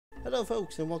Hello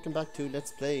folks and welcome back to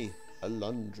Let's Play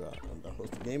Alundra. I'm the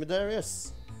host of the game,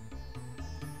 Darius.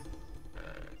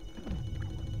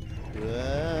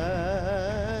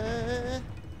 Well,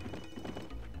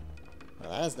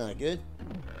 that's not good.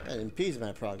 That impedes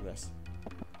my progress.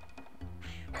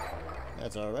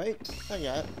 That's alright. I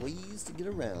got ways to get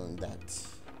around that.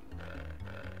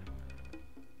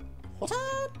 What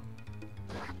up?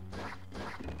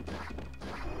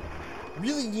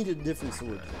 Really need a different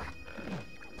sword.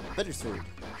 Better sword.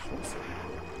 Short sword.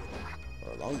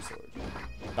 Or a long sword.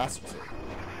 A bastard sword.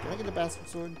 Can I get a bastard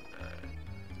sword?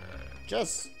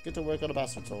 Just get to work on a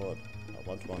bastard sword. I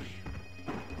want one.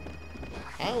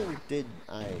 How did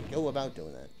I go about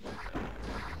doing that?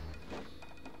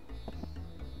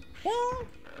 What?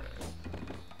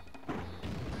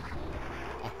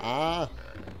 Aha!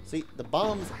 See, the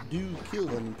bombs do kill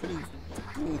them pretty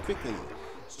quickly.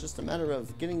 It's just a matter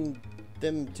of getting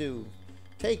them to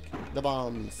take the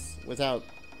bombs without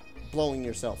blowing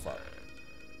yourself up.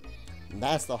 And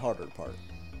that's the harder part.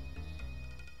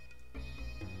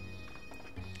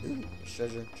 Ooh,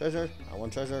 treasure, treasure. I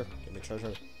want treasure. Give me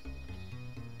treasure.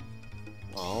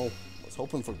 Oh, I was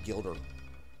hoping for Gilder.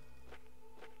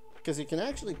 Because you can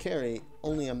actually carry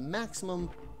only a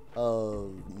maximum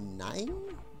of 9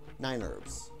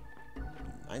 herbs.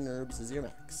 9 herbs is your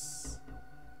max.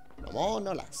 No more,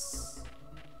 no less.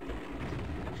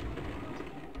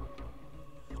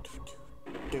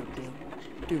 Do do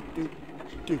do do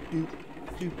do do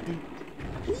do do.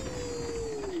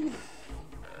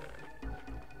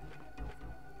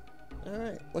 All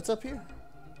right, what's up here?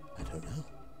 I don't know.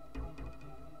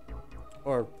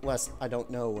 Or less, I don't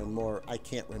know, and more, I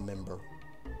can't remember.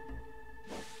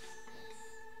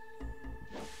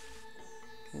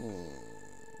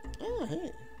 Oh, hey,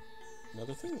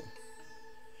 another thing.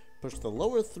 Push the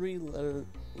lower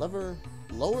lever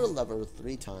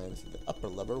 3 times and the upper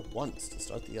lever once to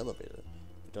start the elevator.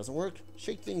 If it doesn't work,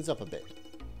 shake things up a bit.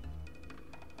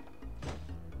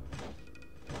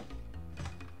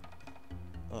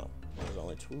 Oh, there's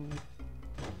only 2,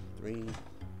 3.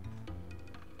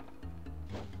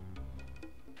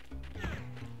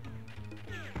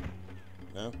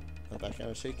 No, not that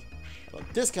kind of shake. How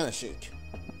about this kind of shake?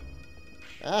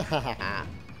 Ah ha ha ha.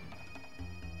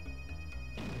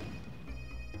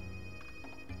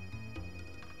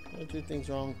 Did I do things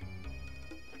wrong?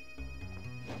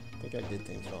 I think I did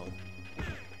things wrong.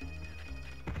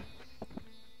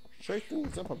 Shake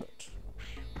things up a bit.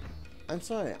 I'm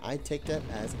sorry, I take that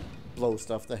as blow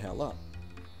stuff the hell up.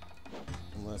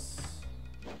 Unless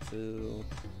 2,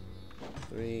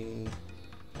 3,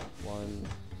 1.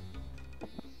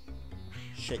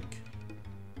 Shake.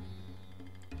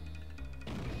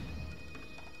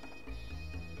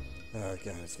 Oh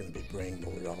god, it's gonna be brain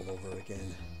board all over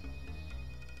again.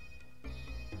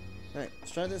 Alright,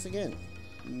 let's try this again.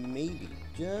 Maybe,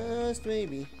 just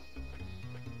maybe,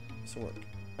 this will work.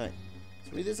 Alright,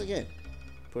 let's read this again.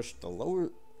 Push the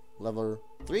lower lever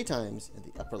 3 times and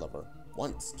the upper lever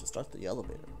once to start the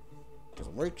elevator.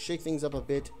 Doesn't work, shake things up a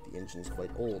bit. The engine's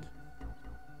quite old.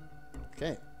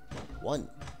 Okay, 1,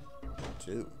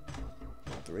 2,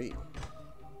 3,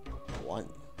 1.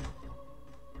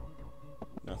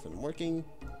 Nothing working.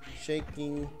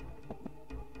 Shaking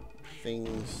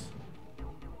things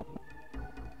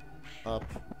up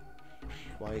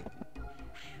quite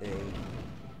a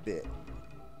bit.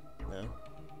 No?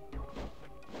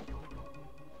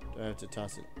 Do I have to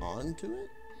toss it onto it?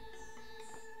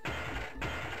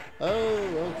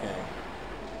 Oh,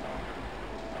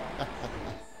 okay.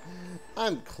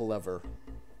 I'm clever.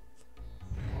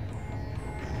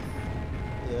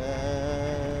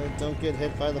 Don't get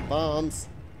hit by the bombs.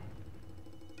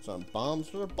 Some bombs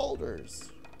for boulders.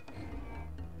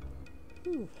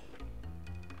 Whew.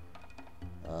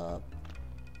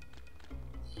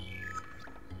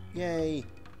 Yay.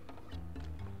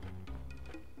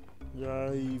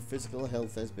 Yay, physical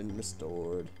health has been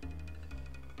restored.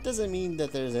 Doesn't mean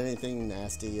that there's anything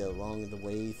nasty along the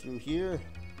way through here.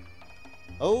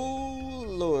 Oh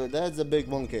lord, that's a big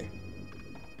monkey.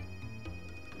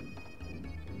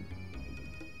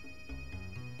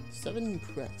 Seven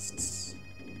crests.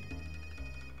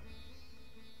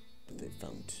 But they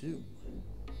found 2.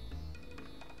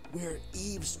 We're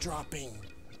eavesdropping.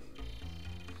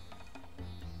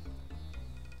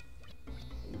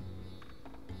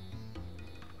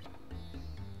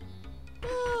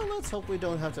 Well, let's hope we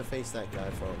don't have to face that guy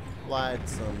for quite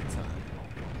some time.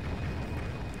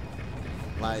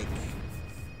 Like,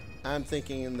 I'm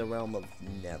thinking in the realm of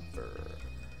never.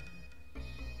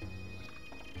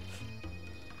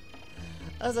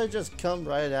 As I just come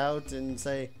right out and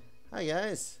say, hi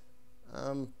guys,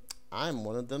 I'm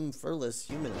one of them furless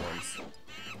human ones.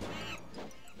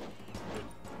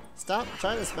 Stop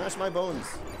trying to smash my bones.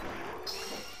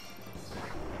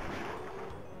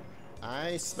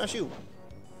 I smash you.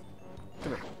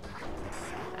 Come here.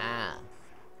 Ah.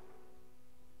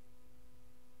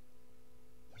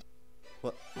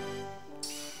 What?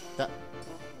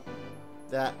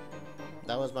 That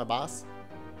was my boss?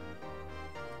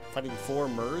 Fighting 4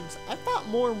 Mergs? I fought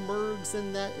more Mergs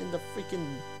than that in the freaking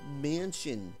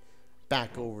mansion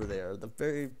back over there. The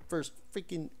very first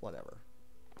freaking whatever.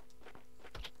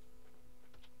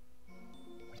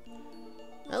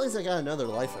 At least I got another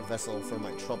life vessel for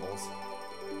my troubles.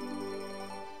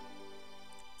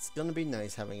 It's gonna be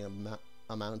nice having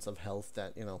amounts of health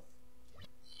that, you know,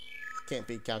 can't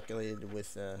be calculated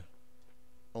with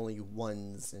only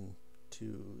 1s and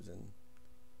 2s and...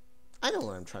 I know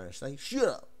what I'm trying to say. Shut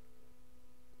up!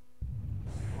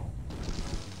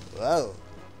 Whoa.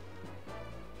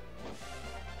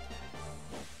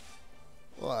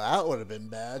 Well, that would have been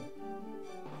bad.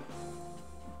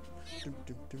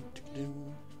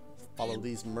 Follow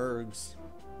these Mergs.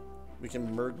 We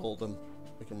can Murgle them.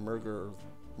 We can Murger.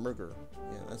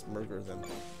 Yeah, that's Murger then.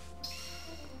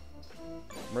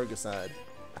 Murgicide.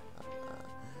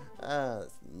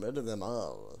 Let's murder them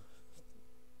all.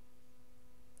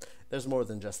 There's more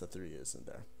than just the 3, isn't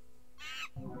there?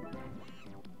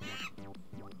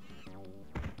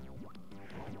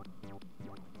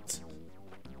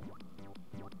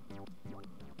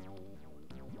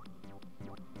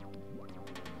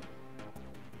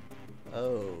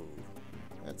 Oh,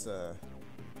 that's a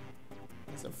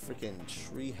freaking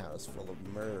treehouse full of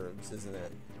Mergs, isn't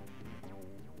it?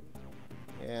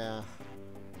 Yeah.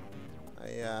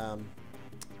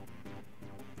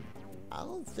 I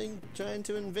don't think trying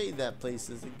to invade that place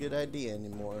is a good idea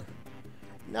anymore.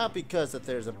 Not because that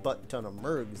there's a butt ton of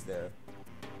Mergs there,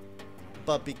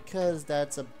 but because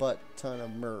that's a butt ton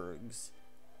of Mergs,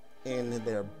 and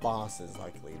their boss is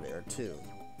likely there too.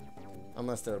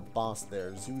 Unless their boss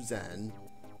there, Zuzan,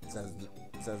 says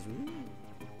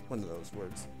one of those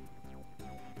words,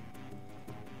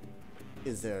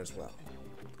 is there as well.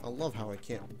 I love how I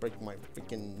can't break my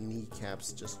freaking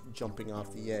kneecaps just jumping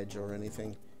off the edge or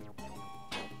anything.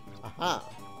 Aha!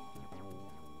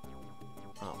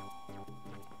 Oh.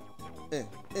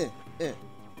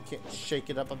 Can't shake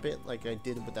it up a bit like I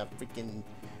did with that freaking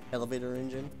elevator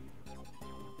engine.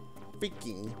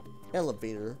 Freaking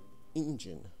elevator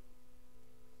engine.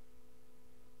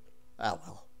 Ah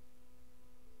well.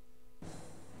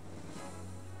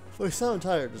 If I sound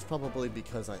tired, it's probably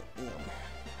because I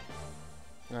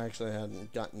actually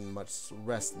hadn't gotten much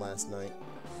rest last night.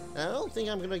 And I don't think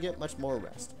I'm gonna get much more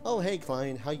rest. Oh, hey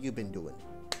Klein, how you been doing?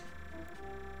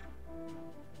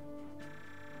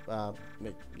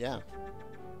 Yeah.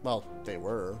 Well, they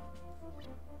were.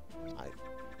 I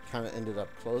kind of ended up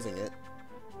closing it.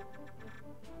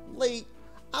 Late.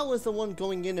 I was the one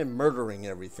going in and murdering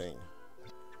everything.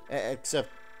 Except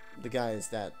the guys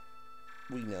that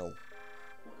we know.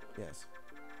 Yes.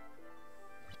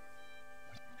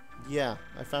 Yeah,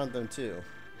 I found them too.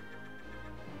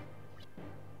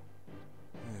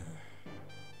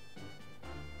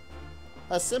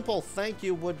 A simple thank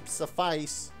you would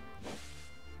suffice.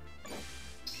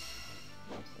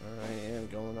 I am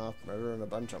going off murdering a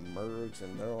bunch of Mergs,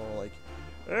 and they're all like,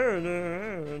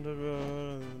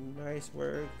 nice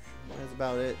work. That's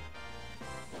about it.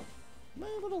 Am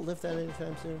I able to lift that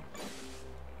anytime soon?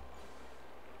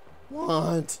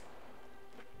 What?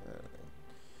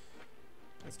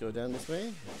 Let's go down this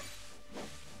way.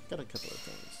 Got a couple of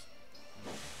things.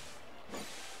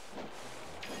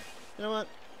 You know what?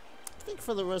 I think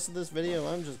for the rest of this video,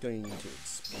 I'm just going to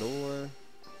explore.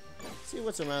 See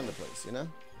what's around the place, you know?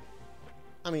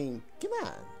 I mean, come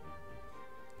on.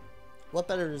 What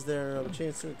better is there of a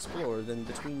chance to explore than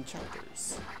between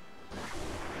chapters?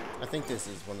 I think this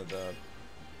is one of the,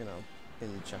 you know,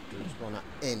 end chapters. Well, not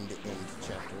end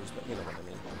chapters, but you know what I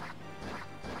mean.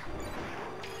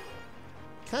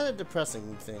 Kind of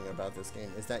depressing thing about this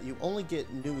game is that you only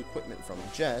get new equipment from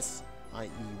Jess, i.e.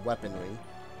 weaponry,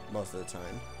 most of the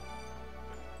time,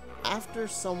 after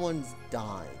someone's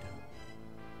died.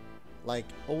 Like,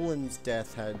 Olin's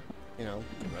death had, you know,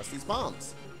 Rusty's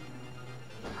bombs.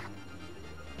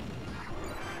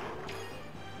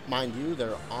 Mind you,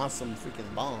 they're awesome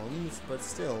freaking bombs, but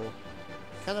still,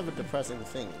 kind of a depressing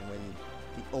thing when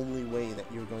the only way that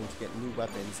you're going to get new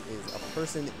weapons is a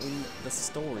person in the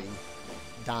story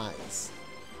dies.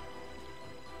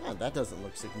 Yeah, that doesn't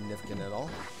look significant at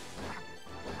all.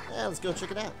 Yeah, let's go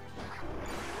check it out.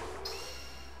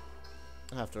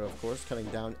 After, of course, cutting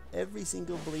down every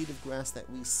single blade of grass that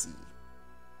we see.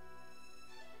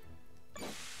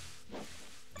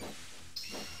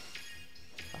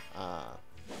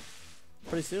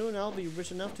 hopefully soon I'll be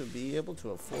rich enough to be able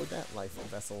to afford that life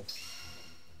vessel.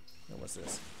 Now what's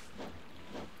this?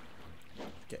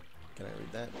 Okay, can I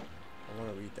read that? I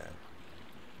want to read that.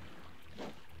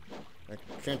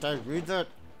 Can't I read that?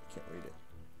 Can't read it.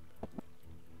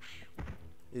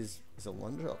 Is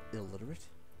Alundra illiterate?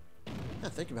 Yeah,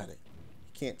 think about it.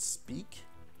 He can't speak.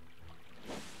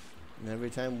 And every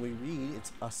time we read,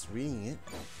 it's us reading it.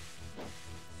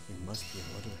 He must be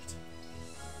illiterate.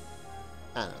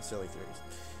 I don't know, silly theories.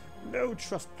 No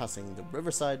trespassing. The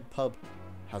Riverside Pub,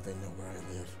 how they know where I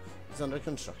live, is under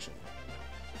construction.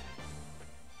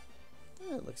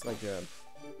 Yeah, it looks like a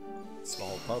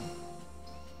small pub.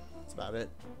 That's about it.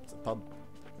 It's a pub.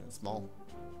 And it's small.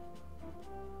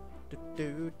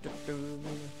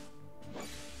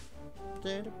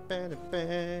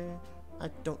 I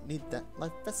don't need that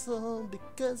life vessel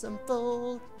because I'm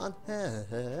full on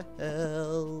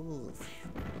health.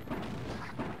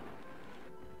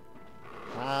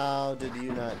 How did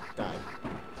you not die?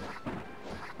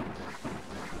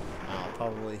 I'll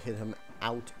probably hit him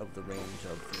out of the range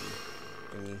of the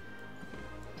thingy.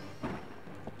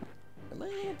 Am I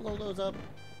able to blow those up?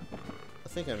 I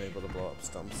think I'm able to blow up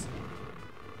stumps.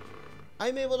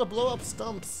 I'm able to blow up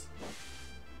stumps!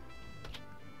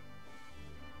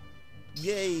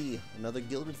 Yay! Another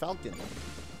gilded falcon.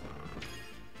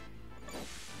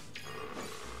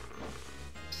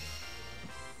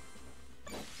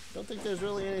 Don't think there's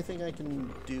really anything I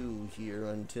can do here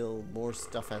until more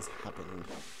stuff has happened.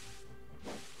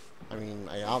 I mean,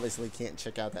 I obviously can't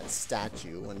check out that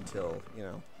statue until, you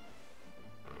know,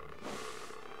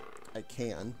 I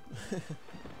can.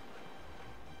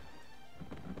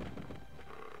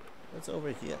 What's over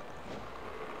here?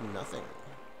 Nothing.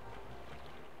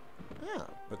 Ah,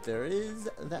 but there is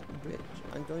that bridge.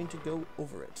 I'm going to go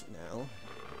over it now.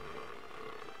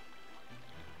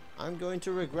 I'm going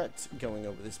to regret going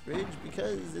over this bridge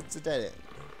because it's a dead end.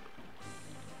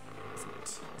 Isn't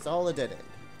it? It's all a dead end,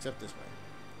 except this way.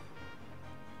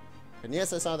 And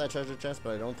yes, I saw that treasure chest,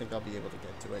 but I don't think I'll be able to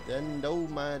get to it. And oh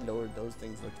my lord, those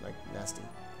things look like nasty.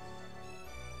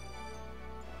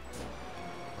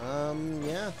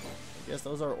 Yeah. I guess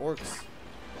those are orcs.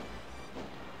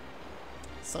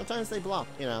 Sometimes they block,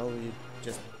 you know, you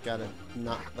just gotta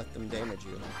not let them damage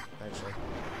you, actually.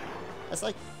 That's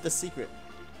like the secret.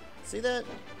 See that?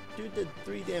 Dude did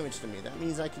 3 damage to me. That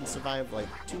means I can survive like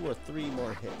 2 or 3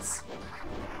 more hits.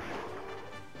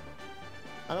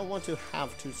 I don't want to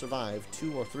have to survive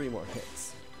 2 or 3 more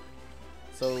hits.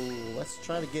 So let's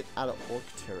try to get out of orc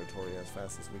territory as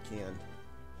fast as we can.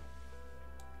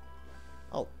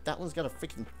 Oh, that one's got a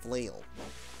freaking flail.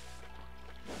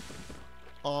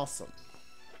 Awesome.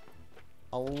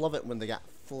 I love it when they got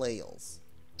flails.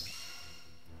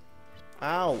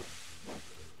 Ow!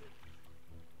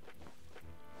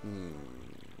 I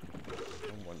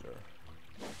wonder.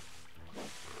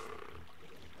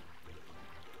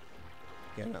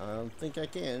 Again, I don't think I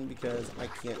can because I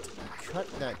can't cut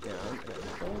that down, and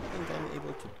I don't think I'm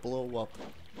able to blow up.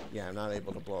 Yeah, I'm not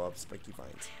able to blow up spiky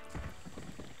vines.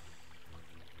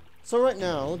 So right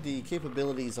now, the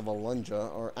capabilities of Alundra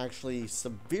are actually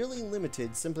severely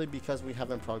limited simply because we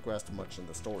haven't progressed much in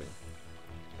the story.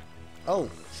 Oh,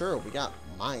 sure, we got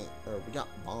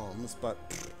bombs, but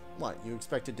what, you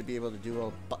expected to be able to do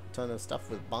a butt ton of stuff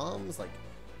with bombs, like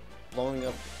blowing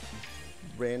up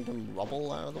random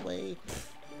rubble out of the way?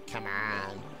 Come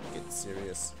on, get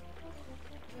serious.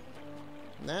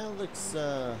 That looks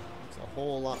a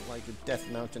whole lot like a Death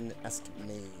Mountain-esque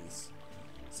maze.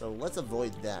 So let's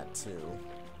avoid that too.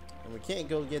 And we can't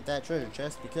go get that treasure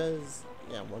chest because,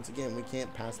 yeah, once again, we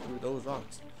can't pass through those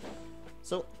rocks.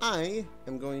 So I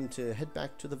am going to head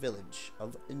back to the village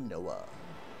of Noah.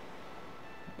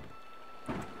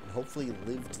 And hopefully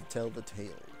live to tell the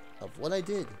tale of what I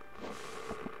did.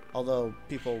 Although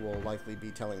people will likely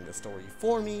be telling the story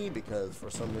for me because for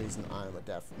some reason I'm a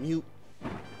deaf mute.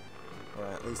 Or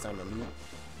at least I'm a mute.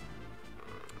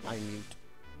 I mute.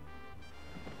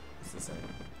 What's the same?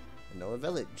 Noah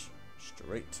village.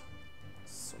 Straight.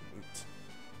 Sweet.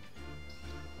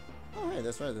 Oh hey,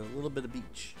 that's right, there's a little bit of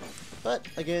beach. But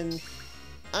again,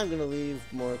 I'm gonna leave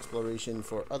more exploration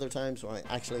for other times when I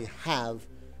actually have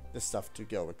the stuff to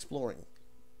go exploring.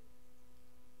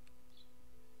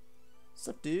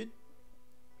 Sup, dude?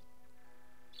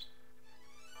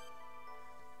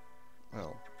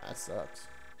 Oh, that sucks.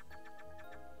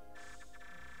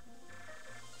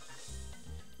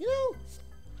 You know,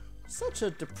 such a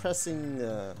depressing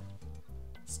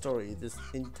story. This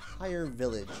entire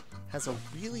village has a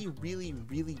really, really,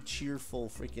 really cheerful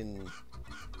freaking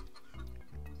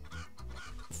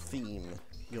theme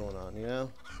going on, you know?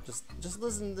 Just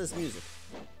listen to this music.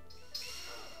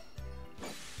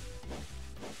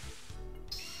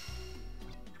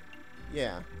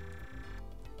 yeah.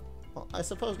 Well, I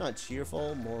suppose not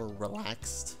cheerful, more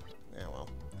relaxed. Yeah, well.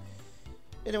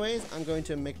 Anyways, I'm going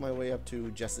to make my way up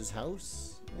to Jess's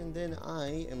house, and then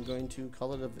I am going to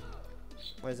call it a...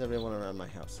 Why is everyone around my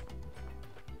house?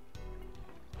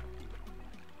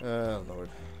 Oh, Lord.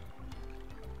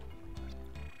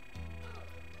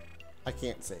 I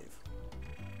can't save.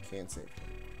 Can't save.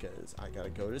 Because I gotta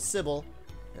go to Sybil.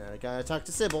 And I gotta talk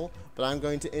to Sybil. But I'm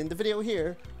going to end the video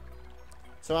here.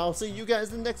 So I'll see you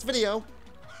guys in the next video.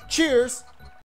 Cheers!